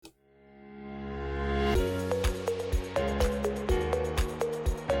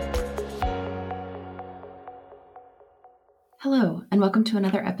Hello, and welcome to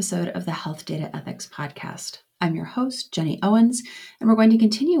another episode of the Health Data Ethics Podcast. I'm your host, Jenny Owens, and we're going to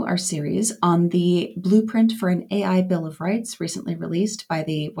continue our series on the blueprint for an AI Bill of Rights recently released by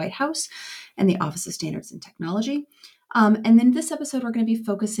the White House and the Office of Standards and Technology. And in this episode, we're going to be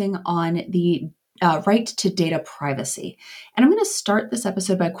focusing on the right to data privacy. And I'm going to start this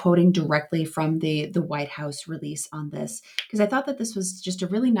episode by quoting directly from the White House release on this, because I thought that this was just a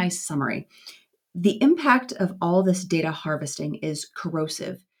really nice summary. The impact of all this data harvesting is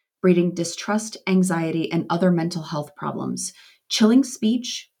corrosive, breeding distrust, anxiety, and other mental health problems, chilling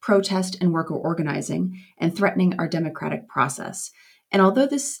speech, protest, and worker organizing, and threatening our democratic process. And although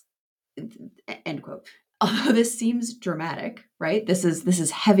this end quote. Although this seems dramatic, right? This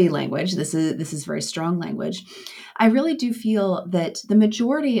is heavy language. This is very strong language. I really do feel that the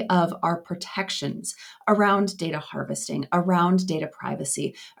majority of our protections around data harvesting, around data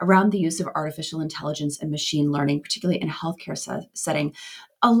privacy, around the use of artificial intelligence and machine learning, particularly in a healthcare setting,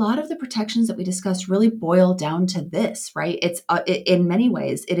 a lot of the protections that we discussed really boil down to this, right? It's in many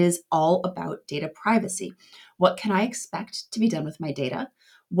ways, it is all about data privacy. What can I expect to be done with my data?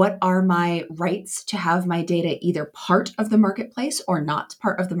 What are my rights to have my data either part of the marketplace or not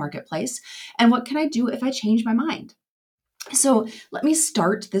part of the marketplace? And what can I do if I change my mind? So let me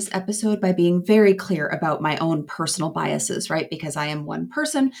start this episode by being very clear about my own personal biases, right? Because I am one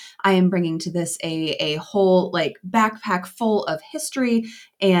person. I am bringing to this a whole like backpack full of history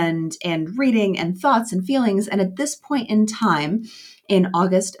and reading and thoughts and feelings. And at this point in time, in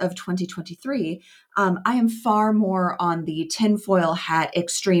August of 2023, I am far more on the tinfoil hat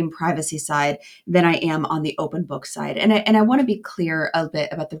extreme privacy side than I am on the open book side. And I want to be clear a bit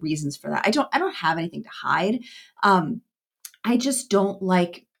about the reasons for that. I don't have anything to hide. I just don't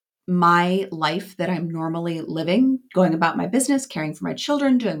like my life that I'm normally living, going about my business, caring for my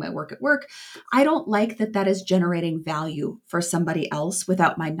children, doing my work at work. I don't like that that is generating value for somebody else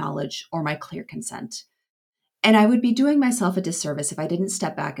without my knowledge or my clear consent. And I would be doing myself a disservice if I didn't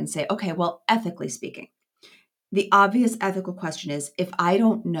step back and say, okay, well, ethically speaking, the obvious ethical question is if I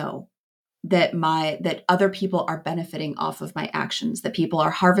don't know that other people are benefiting off of my actions, that people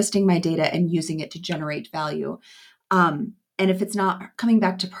are harvesting my data and using it to generate value, and if it's not coming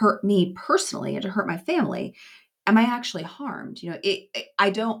back to hurt me personally and to hurt my family, am I actually harmed? I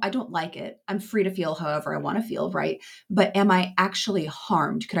don't like it. I'm free to feel however I want to feel, right? But am I actually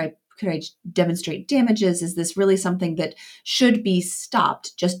harmed? Could I demonstrate damages? Is this really something that should be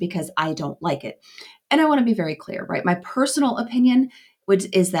stopped just because I don't like it? And I want to be very clear, right? My personal opinion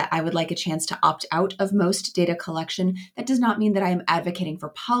is that I would like a chance to opt out of most data collection. That does not mean that I am advocating for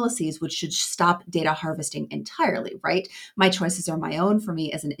policies which should stop data harvesting entirely, right? My choices are my own for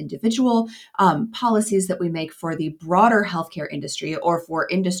me as an individual. Policies that we make for the broader healthcare industry or for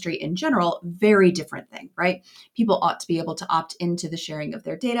industry in general, very different thing, right? People ought to be able to opt into the sharing of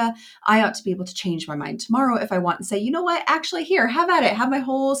their data. I ought to be able to change my mind tomorrow if I want and say, you know what, actually here, have at it. Have my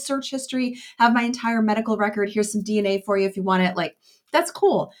whole search history, have my entire medical record. Here's some DNA for you if you want it. Like, that's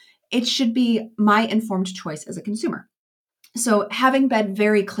cool. It should be my informed choice as a consumer. So having been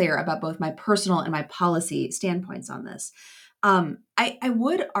very clear about both my personal and my policy standpoints on this, I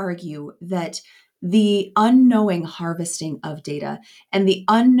would argue that the unknowing harvesting of data and the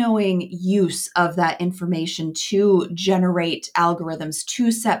unknowing use of that information to generate algorithms,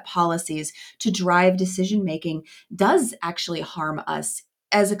 to set policies, to drive decision making does actually harm us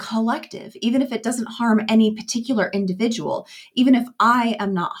as a collective, even if it doesn't harm any particular individual. Even if I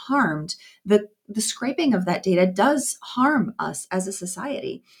am not harmed, the scraping of that data does harm us as a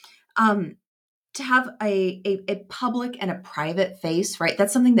society. To have a public and a private face, right?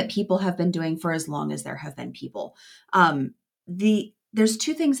 That's something that people have been doing for as long as there have been people. There's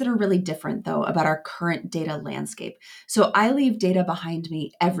two things that are really different, though, about our current data landscape. So I leave data behind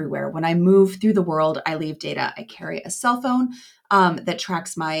me everywhere. When I move through the world, I leave data. I carry a cell phone that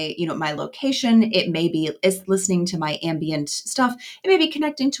tracks my location. It's listening to my ambient stuff. It may be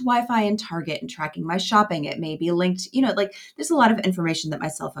connecting to Wi-Fi in Target and tracking my shopping. It may be linked, like there's a lot of information that my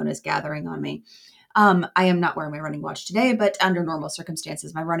cell phone is gathering on me. I am not wearing my running watch today, but under normal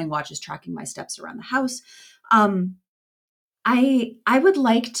circumstances, my running watch is tracking my steps around the house. I would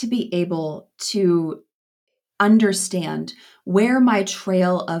like to be able to understand where my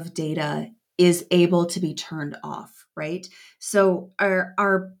trail of data is able to be turned off, right? So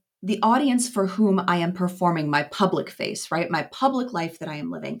our the audience for whom I am performing my public face, right? My public life that I am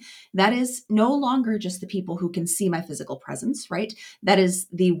living, that is no longer just the people who can see my physical presence, right? That is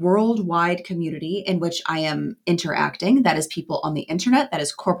the worldwide community in which I am interacting. That is people on the internet. That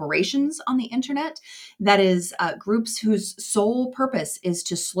is corporations on the internet. That is groups whose sole purpose is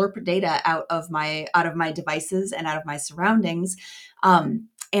to slurp data out of my devices and out of my surroundings,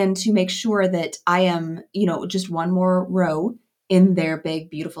 and to make sure that I am, just one more row in their big,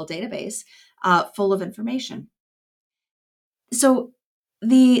 beautiful database full of information. So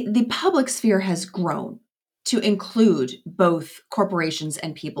the public sphere has grown to include both corporations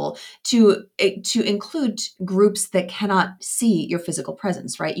and people, to include groups that cannot see your physical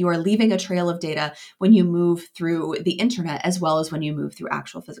presence, right? You are leaving a trail of data when you move through the internet as well as when you move through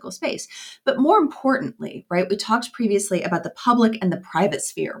actual physical space. But more importantly, right, we talked previously about the public and the private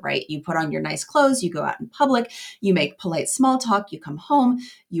sphere, right? You put on your nice clothes, you go out in public, you make polite small talk, you come home,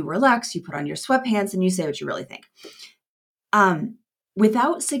 you relax, you put on your sweatpants, and you say what you really think.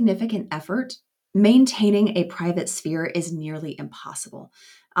 Without significant effort, maintaining a private sphere is nearly impossible.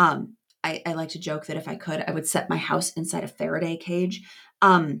 I like to joke that if I could, I would set my house inside a Faraday cage.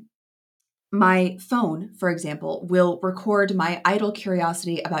 My phone, for example, will record my idle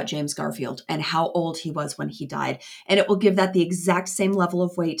curiosity about James Garfield and how old he was when he died. And it will give that the exact same level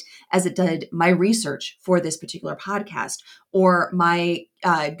of weight as it did my research for this particular podcast, or my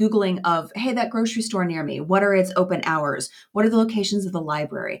Googling of, hey, that grocery store near me, what are its open hours? What are the locations of the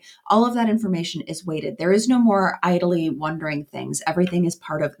library? All of that information is weighted. There is no more idly wondering things. Everything is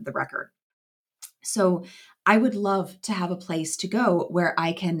part of the record. So I would love to have a place to go where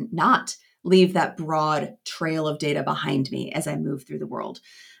I can not leave that broad trail of data behind me as I move through the world.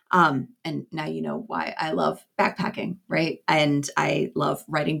 And now you know why I love backpacking, right? And I love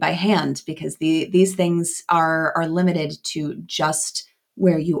writing by hand, because these things are limited to just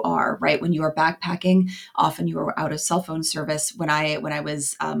where you are, right? When you are backpacking, often you are out of cell phone service. When I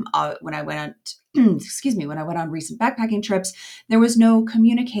went excuse me, when I went on recent backpacking trips, there was no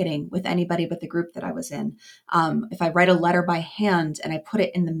communicating with anybody but the group that I was in. If I write a letter by hand and I put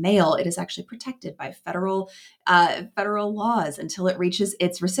it in the mail, it is actually protected by federal laws until it reaches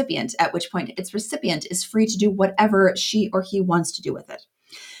its recipient, at which point its recipient is free to do whatever she or he wants to do with it.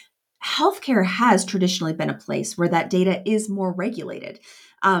 Healthcare has traditionally been a place where that data is more regulated.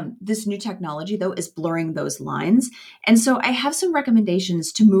 This new technology, though, is blurring those lines. And so I have some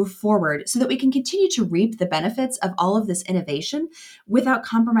recommendations to move forward so that we can continue to reap the benefits of all of this innovation without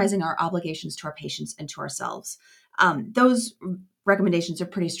compromising our obligations to our patients and to ourselves. Those recommendations are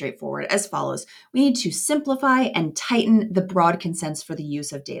pretty straightforward as follows. We need to simplify and tighten the broad consents for the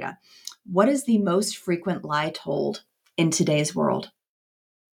use of data. What is the most frequent lie told in today's world?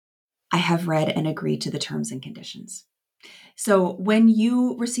 I have read and agreed to the terms and conditions. So when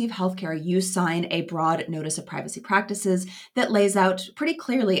you receive healthcare, you sign a broad notice of privacy practices that lays out pretty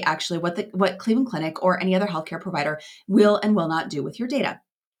clearly actually what Cleveland Clinic or any other healthcare provider will and will not do with your data.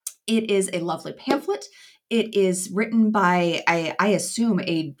 It is a lovely pamphlet. It is written by, I assume,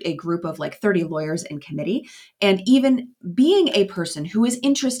 a group of like 30 lawyers in committee. And even being a person who is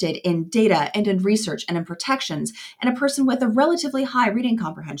interested in data and in research and in protections, and a person with a relatively high reading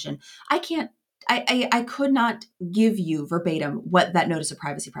comprehension, I could not give you verbatim what that notice of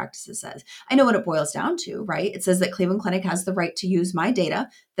privacy practices says. I know what it boils down to, right? It says that Cleveland Clinic has the right to use my data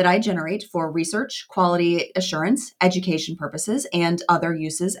that I generate for research, quality assurance, education purposes, and other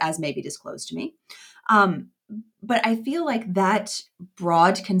uses as may be disclosed to me. But I feel like that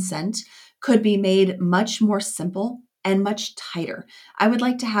broad consent could be made much more simple and much tighter. I would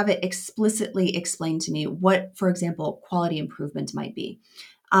like to have it explicitly explained to me what, for example, quality improvement might be.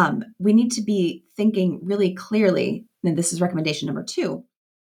 We need to be thinking really clearly, and this is recommendation number 2.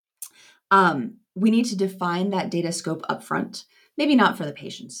 We need to define that data scope upfront, maybe not for the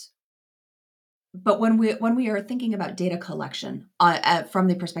patients. But when we are thinking about data collection from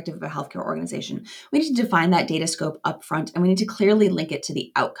the perspective of a healthcare organization, we need to define that data scope upfront, and we need to clearly link it to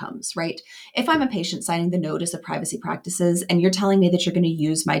the outcomes, right? If I'm a patient signing the notice of privacy practices and you're telling me that you're going to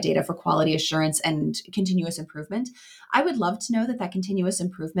use my data for quality assurance and continuous improvement, I would love to know that that continuous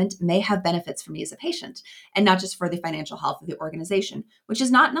improvement may have benefits for me as a patient and not just for the financial health of the organization, which is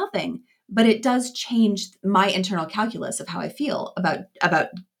not nothing, but it does change my internal calculus of how I feel about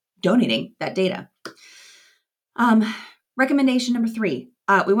donating that data. Recommendation number 3,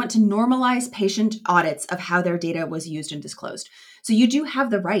 we want to normalize patient audits of how their data was used and disclosed. So you do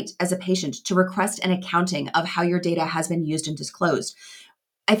have the right as a patient to request an accounting of how your data has been used and disclosed.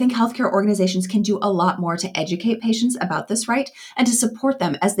 I think healthcare organizations can do a lot more to educate patients about this right and to support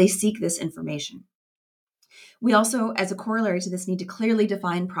them as they seek this information. We also, as a corollary to this, need to clearly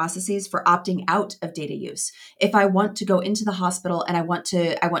define processes for opting out of data use. If I want to go into the hospital and I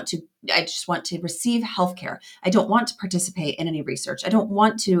just want to receive healthcare. I don't want to participate in any research. I don't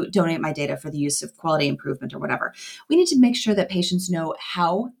want to donate my data for the use of quality improvement or whatever. We need to make sure that patients know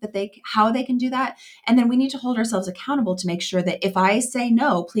how they can do that. And then we need to hold ourselves accountable to make sure that if I say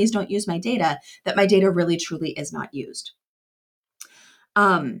no, please don't use my data, that my data really truly is not used.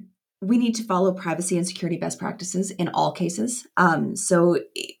 We need to follow privacy and security best practices in all cases.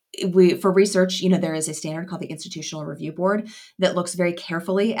 For research, there is a standard called the Institutional Review Board that looks very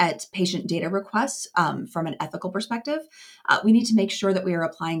carefully at patient data requests from an ethical perspective. We need to make sure that we are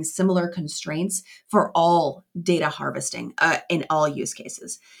applying similar constraints for all data harvesting in all use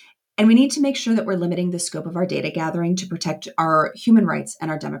cases. And we need to make sure that we're limiting the scope of our data gathering to protect our human rights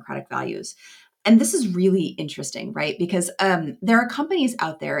and our democratic values. And this is really interesting, right? Because there are companies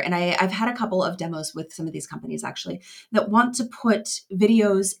out there, and I've had a couple of demos with some of these companies actually, that want to put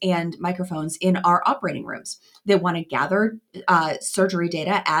videos and microphones in our operating rooms. They want to gather surgery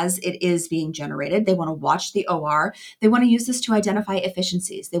data as it is being generated. They want to watch the OR. They want to use this to identify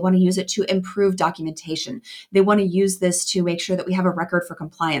efficiencies. They want to use it to improve documentation. They want to use this to make sure that we have a record for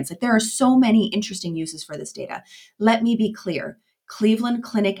compliance. Like, there are so many interesting uses for this data. Let me be clear. Cleveland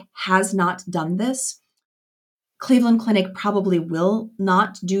Clinic has not done this. Cleveland Clinic probably will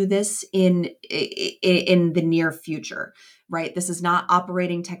not do this in the near future, right? This is not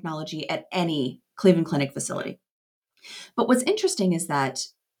operating technology at any Cleveland Clinic facility. But what's interesting is that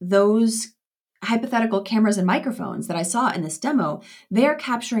those hypothetical cameras and microphones that I saw in this demo, they're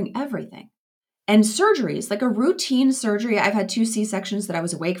capturing everything. And surgeries, like a routine surgery, I've had 2 C-sections that I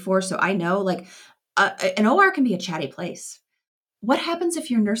was awake for, so I know an OR can be a chatty place. What happens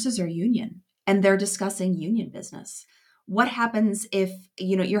if your nurses are union and they're discussing union business? What happens if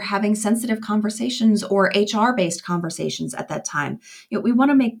you're having sensitive conversations or HR-based conversations at that time? We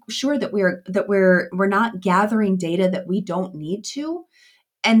want to make sure that we're not gathering data that we don't need to,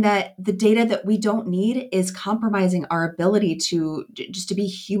 and that the data that we don't need is compromising our ability to be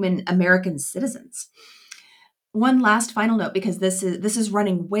human American citizens. One last final note, because this is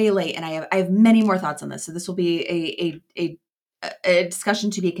running way late, and I have many more thoughts on this. So this will be a discussion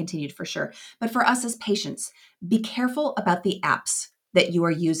to be continued for sure. But for us as patients, be careful about the apps that you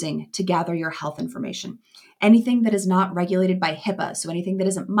are using to gather your health information. Anything that is not regulated by HIPAA, so anything that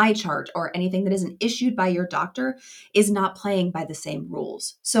isn't MyChart or anything that isn't issued by your doctor, is not playing by the same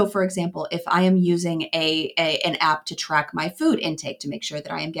rules. So for example, if I am using an app to track my food intake to make sure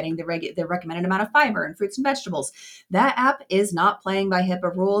that I am getting the recommended amount of fiber and fruits and vegetables, that app is not playing by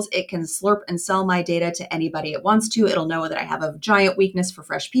HIPAA rules. It can slurp and sell my data to anybody it wants to. It'll know that I have a giant weakness for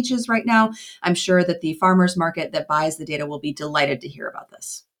fresh peaches right now. I'm sure that the farmer's market that buys the data will be delighted to hear about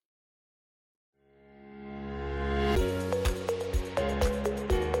this.